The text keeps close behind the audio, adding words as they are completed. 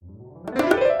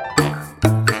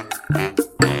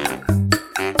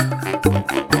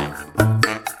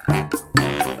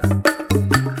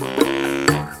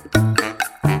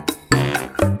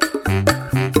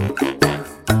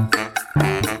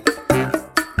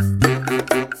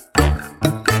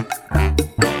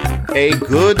A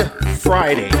good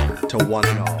Friday to one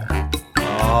and all.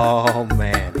 Oh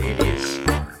man, it is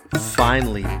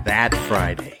finally that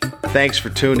Friday. Thanks for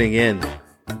tuning in.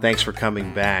 Thanks for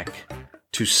coming back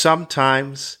to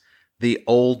Sometimes the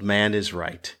Old Man is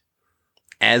Right.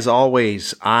 As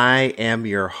always, I am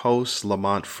your host,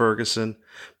 Lamont Ferguson,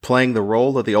 playing the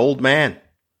role of the old man.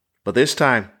 But this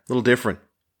time, a little different.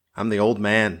 I'm the old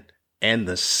man and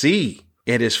the sea.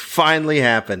 It has finally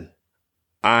happened.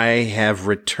 I have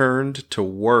returned to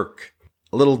work.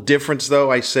 A little difference,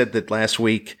 though. I said that last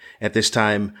week at this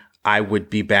time I would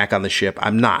be back on the ship.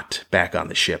 I'm not back on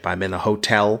the ship. I'm in a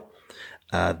hotel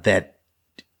that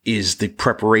is the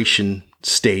preparation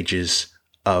stages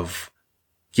of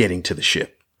getting to the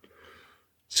ship.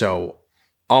 So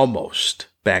almost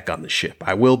back on the ship.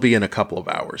 I will be in a couple of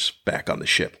hours back on the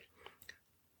ship.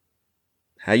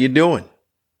 How you doing?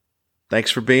 Thanks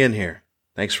for being here.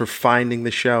 Thanks for finding the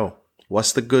show.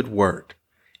 What's the good word?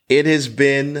 It has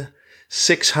been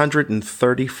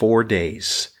 634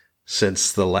 days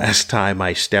since the last time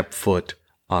I stepped foot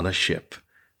on a ship.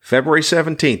 February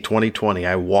 17th, 2020,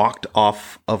 I walked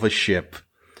off of a ship,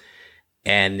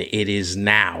 and it is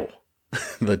now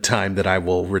the time that I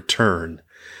will return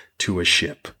to a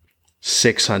ship.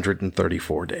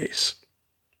 634 days.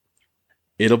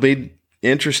 It'll be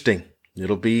interesting.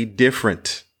 It'll be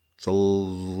different. It's a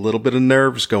little bit of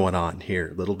nerves going on here,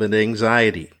 a little bit of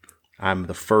anxiety.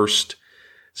 This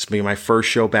being my first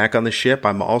show back on the ship.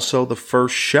 I'm also the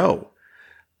first show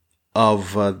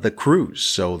of the cruise.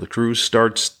 So the cruise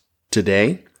starts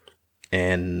today,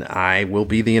 and I will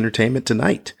be the entertainment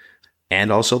tonight.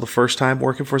 And also the first time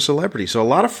working for a celebrity. So a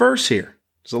lot of firsts here.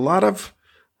 There's a lot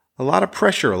of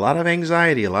pressure, a lot of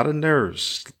anxiety, a lot of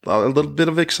nerves, a little bit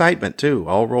of excitement too,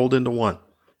 all rolled into one.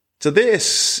 So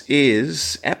this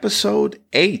is episode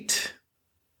 8.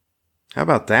 How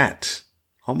about that?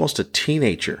 Almost a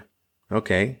teenager.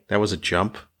 Okay, that was a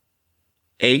jump.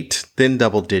 8, then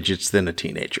double digits, then a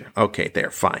teenager. Okay, there,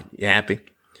 fine. You happy?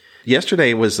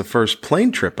 Yesterday was the first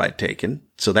plane trip I'd taken,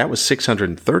 so that was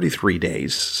 633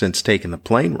 days since taking the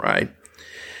plane ride.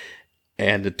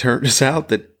 And it turns out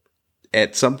that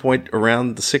at some point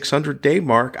around the 600-day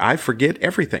mark, I forget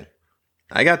everything.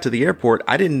 I got to the airport.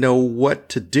 I didn't know what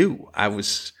to do. I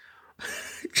was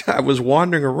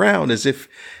wandering around as if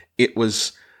it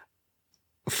was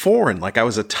foreign, like I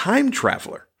was a time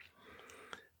traveler.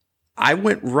 I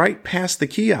went right past the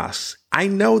kiosk. I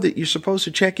know that you're supposed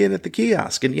to check in at the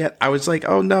kiosk, and yet I was like,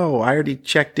 oh no, I already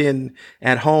checked in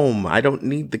at home. I don't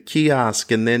need the kiosk.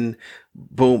 And then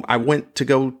boom, I went to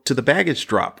go to the baggage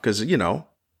drop because, I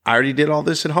already did all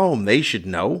this at home. They should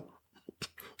know.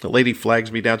 The lady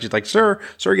flags me down. She's like, sir,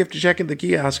 you have to check in the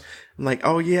kiosk. I'm like,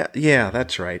 oh, yeah,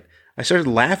 that's right. I started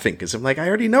laughing because I'm like, I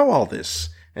already know all this.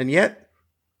 And yet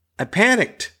I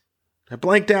panicked. I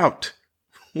blanked out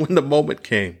when the moment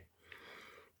came.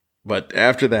 But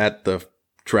after that, the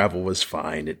travel was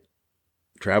fine.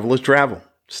 Travel is travel.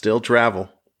 Still travel.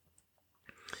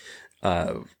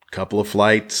 Couple of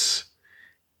flights.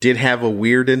 Did have a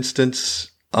weird instance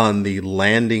on the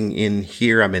landing in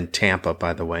here. I'm in Tampa,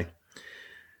 by the way.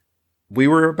 We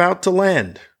were about to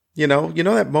land. You know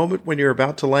that moment when you're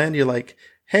about to land, you're like,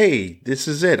 hey, this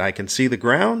is it. I can see the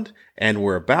ground and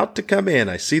we're about to come in.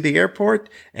 I see the airport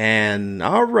and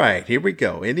all right, here we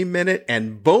go. Any minute.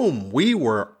 And boom, we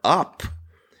were up.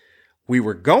 We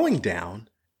were going down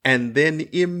and then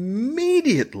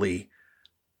immediately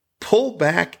pull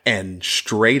back and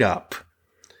straight up.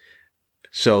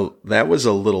 So that was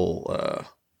a little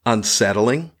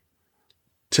unsettling.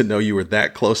 To know you were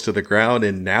that close to the ground,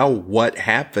 and now what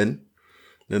happened?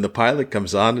 Then the pilot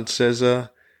comes on and says, there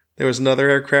was another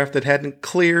aircraft that hadn't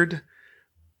cleared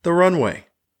the runway.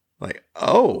 Like,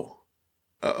 oh,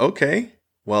 okay.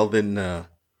 Well then,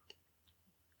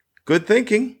 good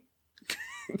thinking.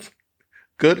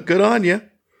 Good on you.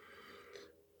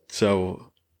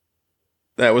 So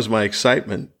that was my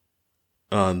excitement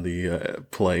on the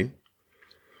plane.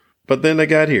 But then I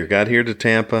got here to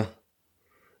Tampa.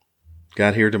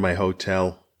 Got here to my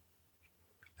hotel.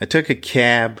 I took a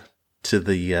cab to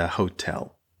the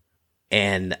hotel.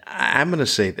 And I'm going to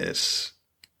say this.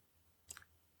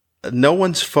 No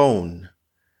one's phone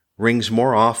rings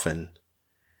more often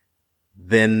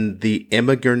than the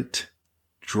immigrant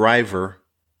driver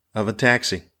of a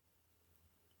taxi.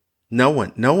 No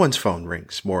one's phone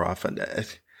rings more often.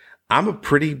 I'm a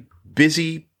pretty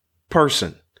busy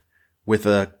person with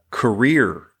a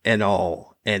career and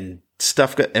all and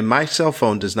stuff, and my cell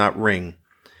phone does not ring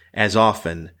as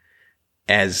often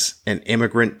as an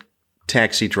immigrant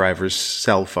taxi driver's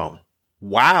cell phone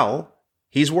while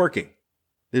he's working.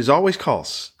 There's always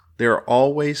calls. They're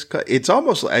always, it's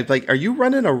almost like, are you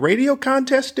running a radio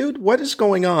contest, dude? What is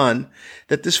going on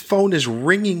that this phone is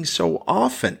ringing so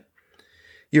often?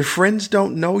 Your friends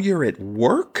don't know you're at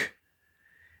work?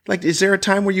 Like, is there a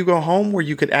time where you go home where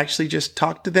you could actually just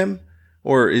talk to them?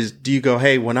 Or do you go,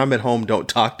 hey, when I'm at home, don't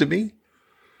talk to me?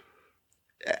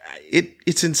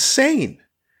 It's insane.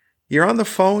 You're on the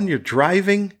phone, you're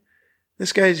driving.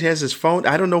 This guy has his phone.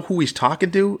 I don't know who he's talking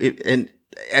to. And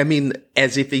I mean,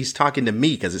 as if he's talking to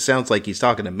me, because it sounds like he's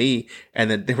talking to me.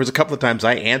 And then there was a couple of times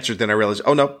I answered, then I realized,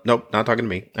 oh, nope, not talking to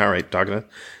me. All right, talking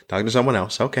to someone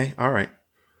else. Okay, all right.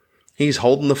 He's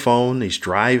holding the phone. He's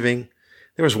driving.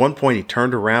 There was one point he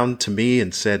turned around to me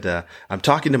and said, I'm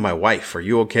talking to my wife. Are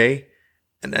you okay?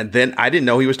 And then I didn't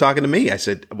know he was talking to me. I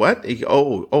said, what?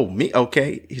 Oh, me?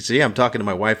 Okay. He said, yeah, I'm talking to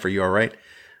my wife. Are you all right?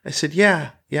 I said,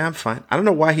 yeah, I'm fine. I don't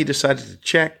know why he decided to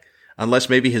check, unless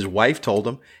maybe his wife told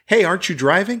him, hey, aren't you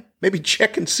driving? Maybe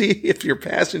check and see if your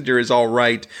passenger is all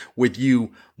right with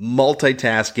you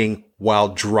multitasking while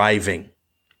driving.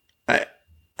 I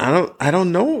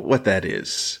don't know what that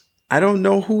is. I don't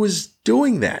know who is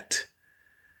doing that.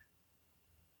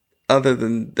 Other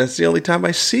than that's the only time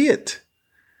I see it,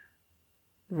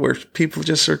 where people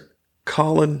just are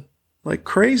calling like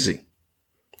crazy.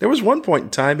 There was one point in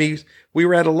time we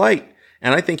were at a light,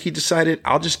 and I think he decided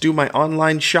I'll just do my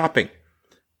online shopping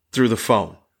through the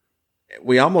phone.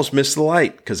 We almost missed the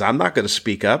light because I'm not going to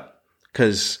speak up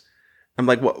because I'm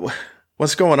like,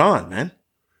 what's going on, man?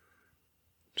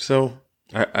 So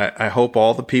I hope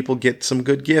all the people get some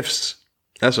good gifts.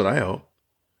 That's what I hope.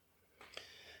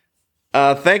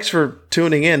 Thanks for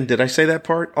tuning in. Did I say that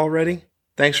part already?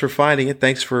 Thanks for finding it.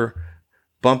 Thanks for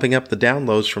bumping up the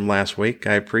downloads from last week.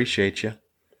 I appreciate you.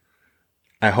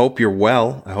 I hope you're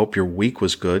well. I hope your week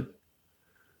was good.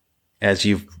 As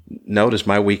you've noticed,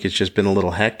 my week has just been a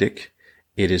little hectic.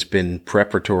 It has been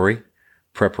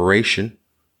preparation,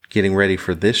 getting ready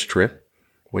for this trip,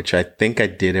 which I think I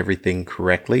did everything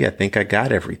correctly. I think I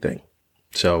got everything.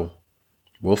 So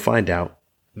we'll find out.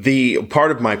 The part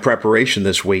of my preparation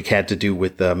this week had to do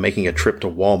with making a trip to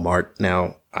Walmart.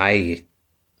 Now, I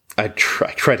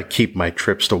try to keep my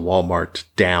trips to Walmart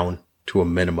down to a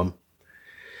minimum.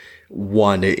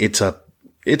 One, it's a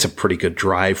pretty good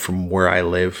drive from where I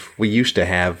live. We used to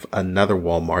have another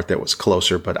Walmart that was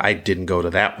closer, but I didn't go to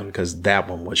that one because that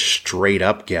one was straight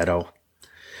up ghetto.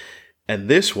 And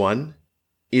this one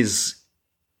is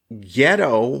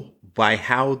ghetto by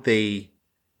how they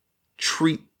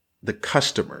treat the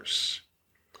customers.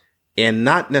 And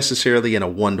not necessarily in a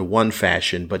one-to-one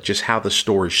fashion, but just how the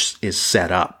store is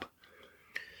set up.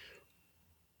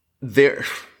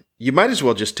 You might as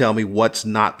well just tell me what's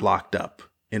not locked up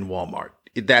in Walmart.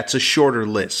 That's a shorter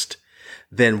list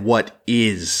than what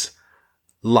is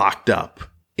locked up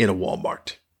in a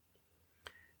Walmart.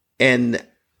 And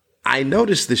I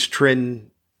noticed this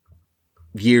trend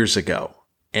years ago,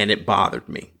 and it bothered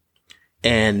me.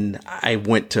 And I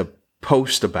went to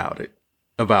post about it,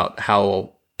 about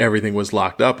how everything was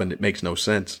locked up, and it makes no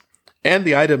sense. And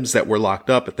the items that were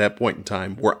locked up at that point in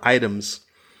time were items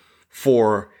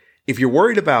for, if you're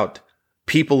worried about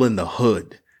people in the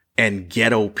hood and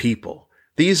ghetto people,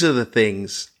 these are the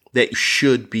things that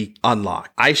should be unlocked.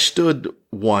 I stood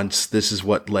once, this is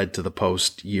what led to the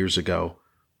post years ago,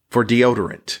 for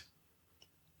deodorant.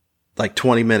 Like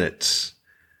 20 minutes.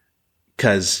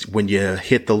 Because when you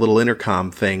hit the little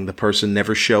intercom thing, the person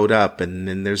never showed up, and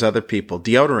then there's other people.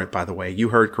 Deodorant, by the way, you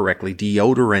heard correctly.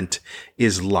 Deodorant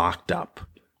is locked up.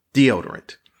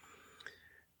 Deodorant.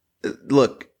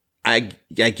 Look, I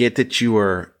get that you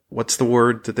are, what's the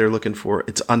word that they're looking for?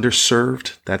 It's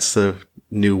underserved. That's the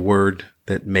new word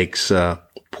that makes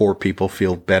poor people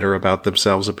feel better about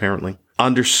themselves, apparently.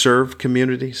 Underserved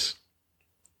communities.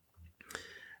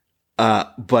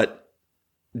 But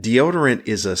deodorant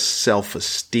is a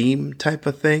self-esteem type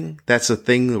of thing. That's a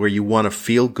thing where you want to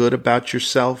feel good about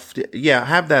yourself. Yeah,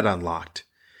 have that unlocked.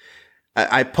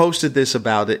 I posted this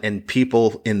about it, and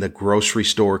people in the grocery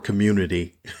store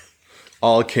community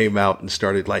all came out and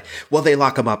started like, well, they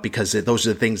lock them up because those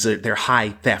are the things that they're high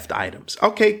theft items.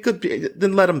 Okay, good.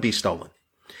 Then let them be stolen.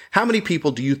 How many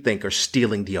people do you think are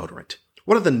stealing deodorant?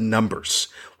 What are the numbers?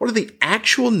 What are the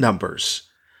actual numbers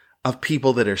of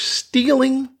people that are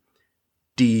stealing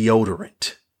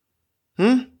deodorant?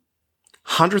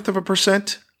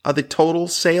 1/100% of the total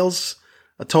sales,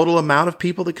 a total amount of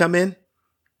people that come in?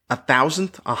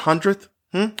 1,000th, 100th,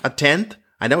 a 10th?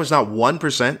 I know it's not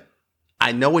 1%.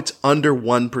 I know it's under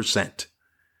 1%.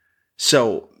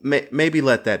 So maybe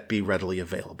let that be readily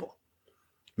available.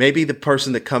 Maybe the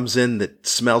person that comes in that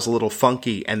smells a little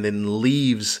funky and then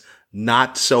leaves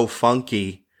not so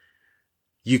funky,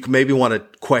 you maybe want to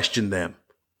question them.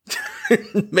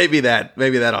 maybe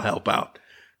that'll help out.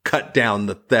 Cut down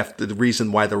the theft, the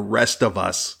reason why the rest of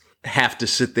us have to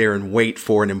sit there and wait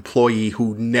for an employee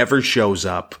who never shows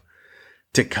up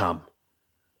to come.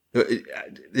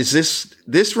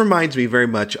 This reminds me very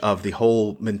much of the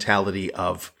whole mentality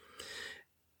of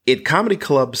at comedy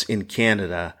clubs in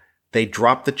Canada, they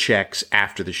drop the checks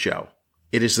after the show.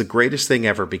 It is the greatest thing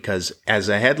ever because as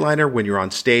a headliner, when you're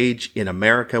on stage in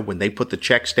America, when they put the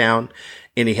checks down,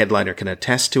 any headliner can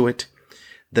attest to it,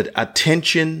 the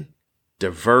attention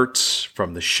diverts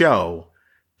from the show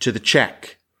to the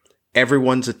check.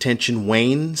 Everyone's attention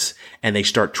wanes and they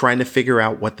start trying to figure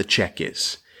out what the check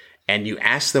is. And you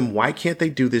ask them, why can't they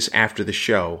do this after the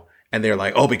show? And they're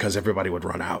like, oh, because everybody would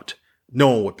run out. No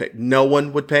one would pay. No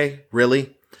one would pay?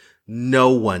 Really? No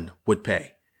one would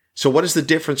pay. So what is the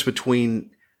difference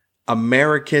between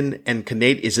American and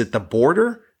Canadian? Is it the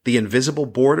border, the invisible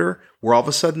border, where all of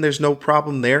a sudden there's no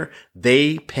problem there?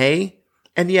 They pay.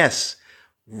 And yes,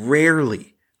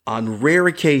 rarely, on rare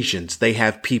occasions, they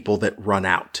have people that run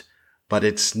out. But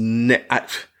it's,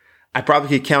 I probably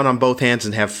could count on both hands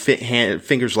and have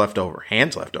fingers left over.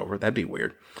 Hands left over. That'd be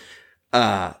weird.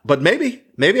 But maybe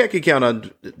I could count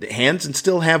on hands and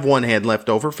still have one hand left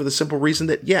over for the simple reason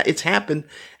that, yeah, it's happened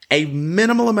a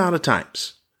minimal amount of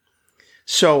times.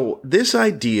 So this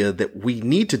idea that we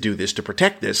need to do this to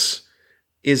protect this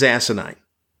is asinine.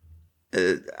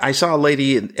 I saw a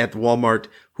lady at Walmart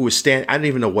who was I don't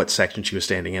even know what section she was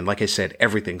standing in. Like I said,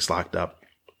 everything's locked up.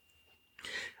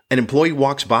 An employee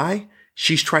walks by.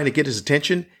 She's trying to get his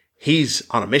attention. He's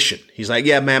on a mission. He's like,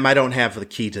 yeah, ma'am, I don't have the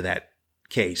key to that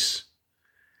case.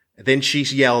 Then she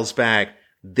yells back,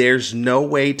 there's no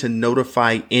way to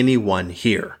notify anyone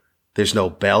here. There's no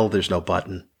bell. There's no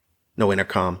button. No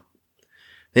intercom.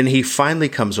 Then he finally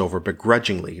comes over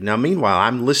begrudgingly. Now, meanwhile,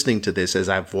 I'm listening to this as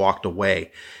I've walked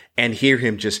away and hear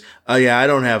him just, oh yeah, I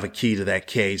don't have a key to that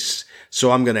case.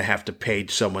 So I'm going to have to pay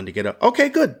someone to get up. Okay,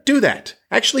 good. Do that.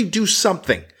 Actually do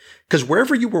something. Because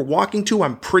wherever you were walking to,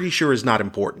 I'm pretty sure is not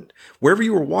important. Wherever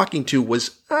you were walking to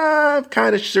was, I'm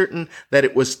kind of certain that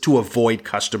it was to avoid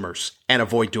customers and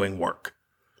avoid doing work.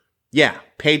 Yeah,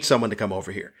 paid someone to come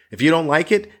over here. If you don't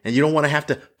like it and you don't want to have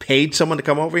to pay someone to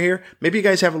come over here, maybe you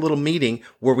guys have a little meeting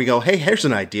where we go, hey, here's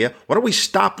an idea. Why don't we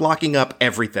stop locking up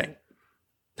everything?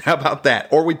 How about that?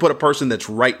 Or we put a person that's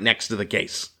right next to the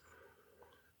case.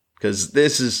 Because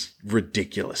this is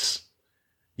ridiculous.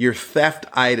 Your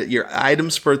your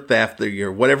items for theft, or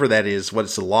your whatever that is,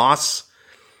 what's the loss,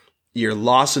 your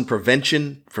loss and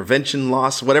prevention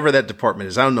loss, whatever that department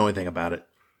is. I don't know anything about it.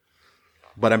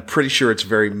 But I'm pretty sure it's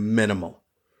very minimal.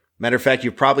 Matter of fact,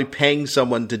 you're probably paying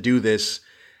someone to do this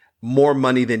more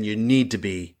money than you need to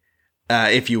be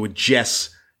if you would just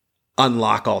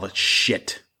unlock all the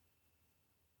shit.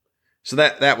 So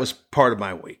that was part of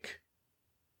my week.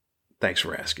 Thanks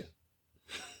for asking.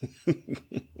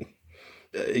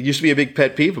 It used to be a big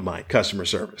pet peeve of mine, customer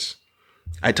service.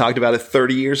 I talked about it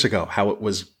 30 years ago, how it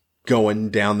was going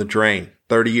down the drain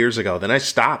 30 years ago. Then I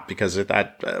stopped because I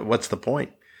thought, what's the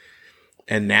point?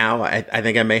 And now I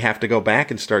think I may have to go back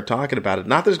and start talking about it.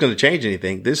 Not that it's going to change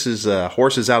anything. This is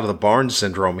horses out of the barn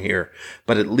syndrome here,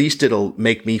 but at least it'll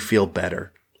make me feel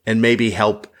better and maybe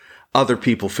help other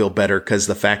people feel better because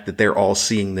the fact that they're all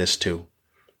seeing this too.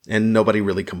 And nobody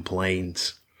really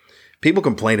complains. People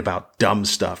complain about dumb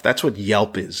stuff. That's what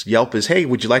Yelp is. Yelp is, hey,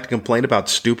 would you like to complain about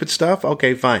stupid stuff?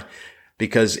 Okay, fine.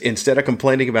 Because instead of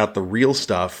complaining about the real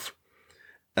stuff,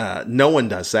 no one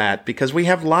does that because we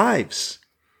have lives.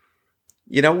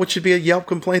 You know, what should be a Yelp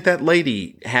complaint? That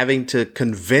lady having to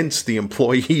convince the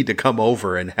employee to come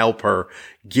over and help her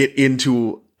get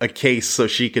into a case so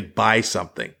she could buy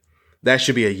something. That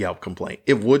should be a Yelp complaint.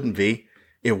 It wouldn't be.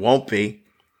 It won't be.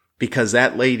 Because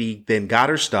that lady then got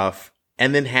her stuff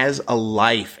and then has a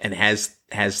life and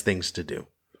has things to do.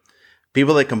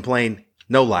 People that complain,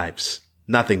 no lives,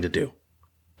 nothing to do.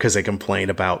 Because they complain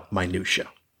about minutia.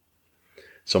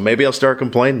 So maybe I'll start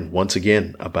complaining once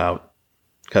again about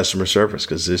customer service,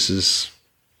 because this is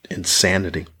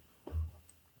insanity.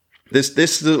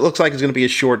 This looks like it's going to be a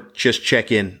short, just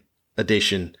check-in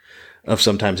edition of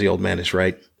Sometimes the Old Man is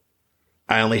Right.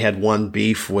 I only had one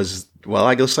beef. It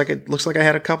looks like I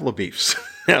had a couple of beefs.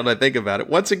 Now that I think about it,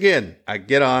 once again, I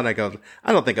get on. I go,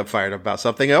 I don't think I'm fired up about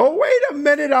something. Oh, wait a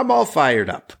minute, I'm all fired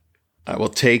up. I will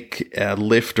take a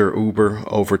Lyft or Uber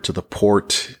over to the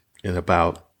port in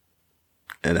about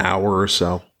an hour or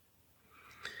so.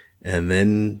 And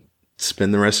then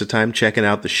spend the rest of the time checking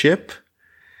out the ship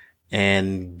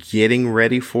and getting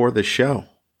ready for the show.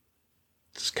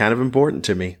 It's kind of important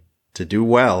to me to do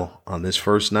well on this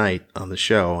first night on the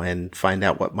show and find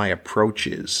out what my approach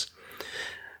is.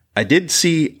 I did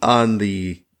see on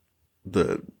the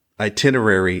the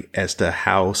itinerary as to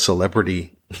how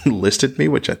Celebrity listed me,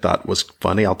 which I thought was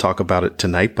funny. I'll talk about it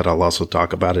tonight, but I'll also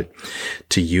talk about it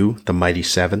to you, the Mighty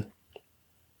Seven.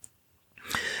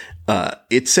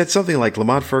 It said something like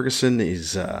Lamont Ferguson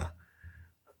is,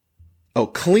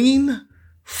 clean,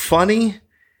 funny,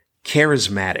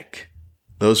 charismatic.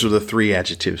 Those are the three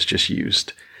adjectives just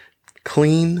used.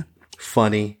 Clean,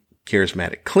 funny,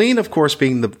 charismatic. Clean, of course,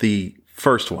 being the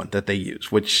first one that they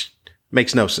use, which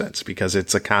makes no sense because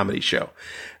it's a comedy show.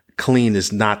 Clean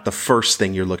is not the first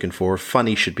thing you're looking for.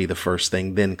 Funny should be the first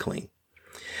thing, then clean.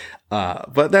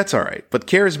 But that's all right. But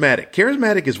charismatic.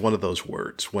 Charismatic is one of those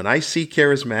words. When I see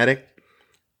charismatic,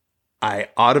 I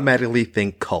automatically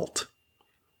think cult.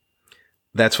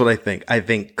 That's what I think. I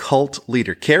think cult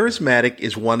leader. Charismatic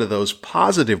is one of those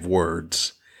positive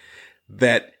words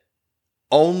that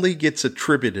only gets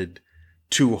attributed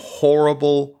to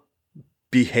horrible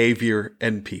behavior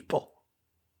and people.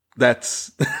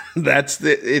 It's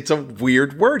a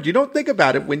weird word. You don't think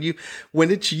about it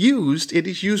when it's used, it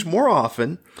is used more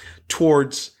often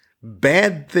towards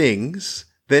bad things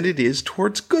than it is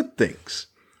towards good things.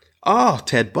 Oh,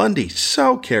 Ted Bundy,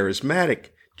 so charismatic.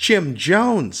 Jim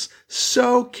Jones,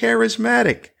 so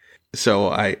charismatic. So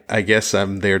I guess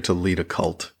I'm there to lead a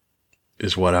cult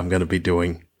is what I'm going to be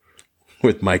doing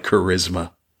with my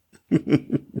charisma.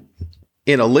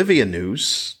 In Olivia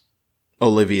news,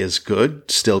 Olivia's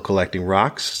good, still collecting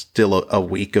rocks, still a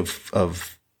week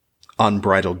of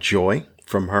unbridled joy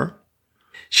from her.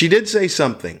 She did say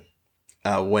something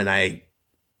when I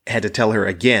had to tell her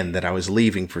again that I was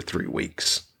leaving for 3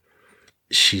 weeks.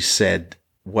 She said,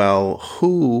 well,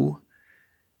 who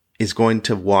is going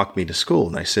to walk me to school?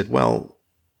 And I said, well,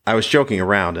 I was joking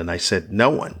around and I said, no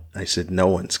one. I said, no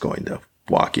one's going to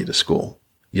walk you to school.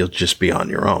 You'll just be on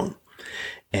your own.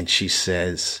 And she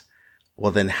says,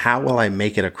 well, then how will I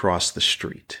make it across the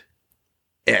street?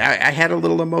 I had a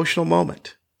little emotional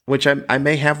moment, which I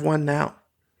may have one now.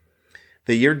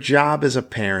 That your job as a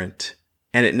parent,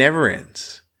 and it never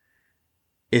ends,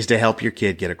 is to help your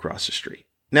kid get across the street.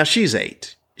 Now, she's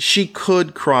 8. She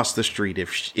could cross the street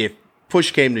if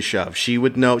push came to shove. She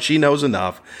would know. She knows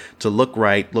enough to look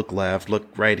right, look left, look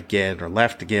right again, or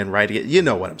left again, right again. You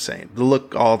know what I'm saying. To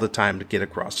look all the time to get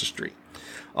across the street.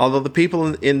 Although the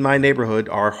people in my neighborhood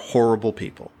are horrible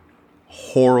people.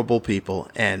 Horrible people.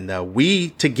 And we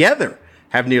together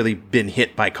have nearly been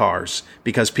hit by cars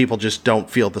because people just don't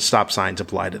feel the stop signs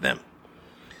apply to them.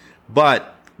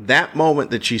 But that moment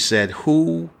that she said,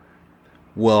 who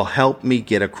will help me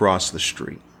get across the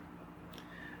street?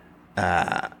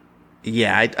 I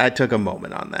took a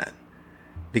moment on that.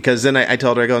 Because then I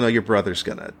told her, I go, no, your brother's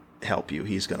going to help you.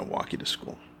 He's going to walk you to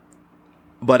school.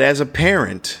 But as a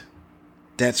parent,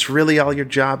 that's really all your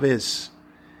job is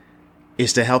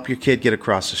to help your kid get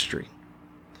across the street.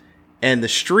 And the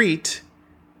street,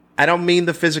 I don't mean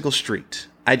the physical street.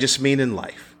 I just mean in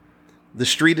life. The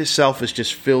street itself is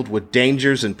just filled with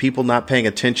dangers and people not paying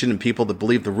attention and people that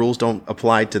believe the rules don't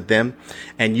apply to them.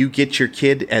 And you get your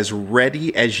kid as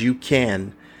ready as you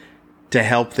can to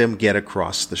help them get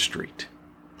across the street.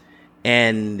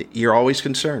 And you're always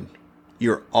concerned.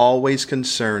 You're always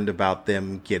concerned about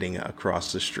them getting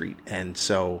across the street. And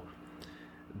so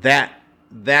that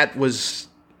was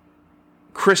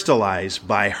crystallized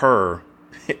by her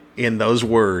in those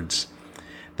words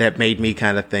that made me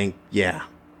kind of think, yeah,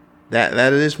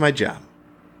 that is my job.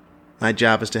 My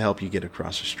job is to help you get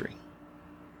across the street.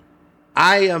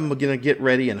 I am going to get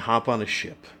ready and hop on a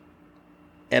ship.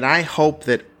 And I hope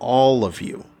that all of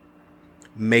you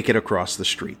make it across the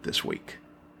street this week.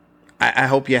 I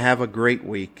hope you have a great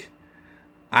week.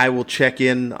 I will check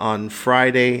in on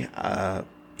Friday.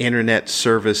 Internet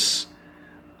service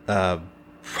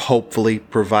hopefully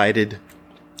provided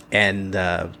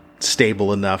and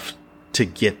stable enough to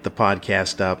get the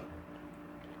podcast up.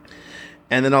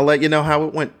 And then I'll let you know how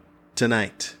it went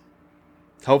tonight.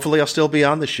 Hopefully I'll still be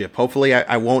on the ship. Hopefully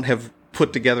I won't have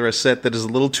put together a set that is a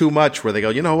little too much where they go,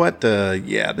 you know what?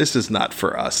 This is not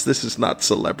for us. This is not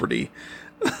celebrity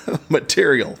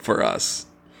material for us.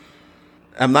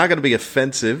 I'm not going to be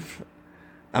offensive.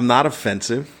 I'm not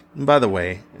offensive. And by the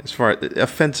way, as far as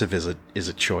offensive is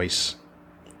a choice.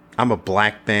 I'm a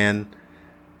black man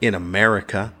in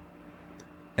America,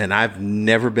 and I've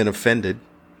never been offended.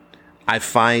 I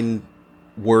find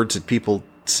words that people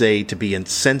say to be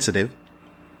insensitive.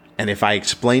 And if I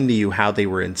explain to you how they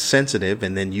were insensitive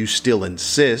and then you still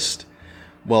insist,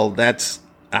 well,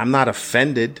 I'm not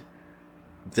offended.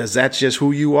 Because that's just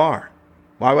who you are.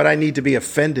 Why would I need to be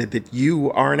offended that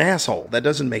you are an asshole? That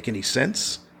doesn't make any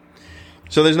sense.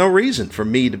 So there's no reason for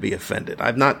me to be offended.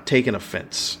 I've not taken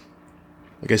offense.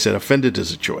 Like I said, offended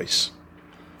is a choice.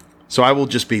 So I will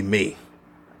just be me.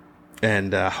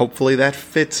 And hopefully that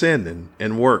fits in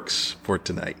and works for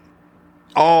tonight.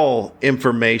 All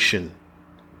information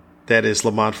that is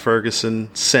Lamont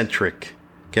Ferguson centric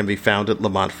can be found at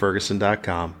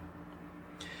lamontferguson.com.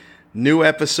 New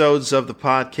episodes of the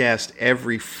podcast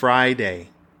every Friday.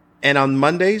 And on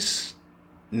Mondays,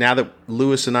 now that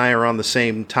Lewis and I are on the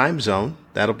same time zone,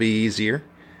 that'll be easier.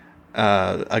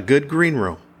 A good green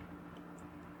room.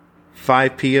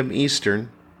 5 p.m. Eastern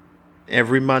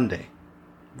every Monday.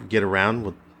 We'll get around,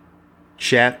 we'll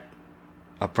chat.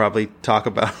 I'll probably talk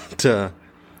about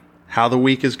how the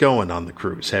week is going on the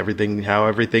cruise, how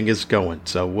everything is going.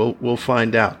 So we'll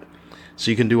find out. So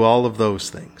you can do all of those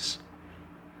things.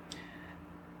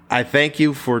 I thank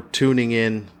you for tuning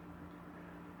in.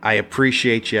 I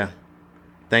appreciate you.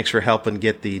 Thanks for helping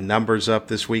get the numbers up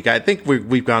this week. I think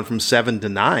we've gone from 7 to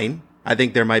 9. I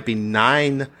think there might be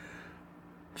 9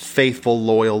 faithful,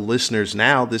 loyal listeners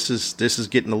now. This is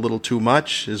getting a little too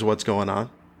much, is what's going on.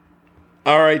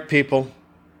 All right, people.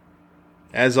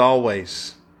 As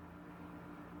always,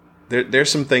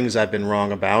 there's some things I've been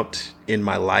wrong about in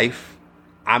my life.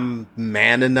 I'm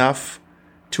man enough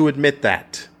to admit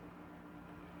that.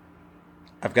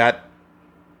 I've got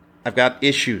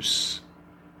issues.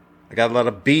 I got a lot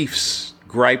of beefs,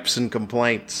 gripes, and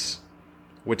complaints,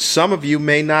 which some of you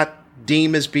may not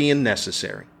deem as being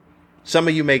necessary. Some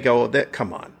of you may go,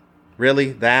 come on,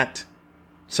 really, that?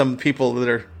 Some people that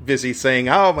are busy saying,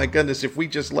 oh my goodness, if we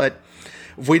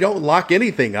don't lock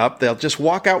anything up, they'll just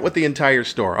walk out with the entire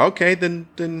store. Okay,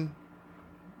 then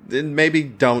maybe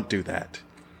don't do that.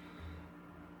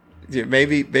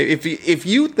 Maybe if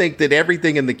you think that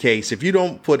everything in the case, if you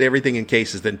don't put everything in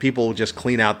cases, then people will just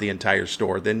clean out the entire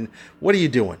store. Then what are you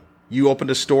doing? You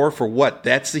opened a store for what?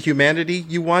 That's the humanity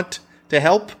you want to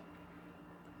help?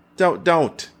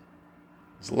 Don't.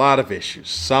 There's a lot of issues.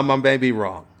 Some I may be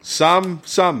wrong. Some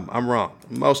I'm wrong.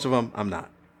 Most of them I'm not.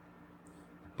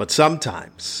 But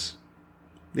sometimes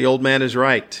the old man is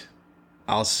right.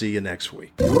 I'll see you next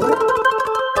week.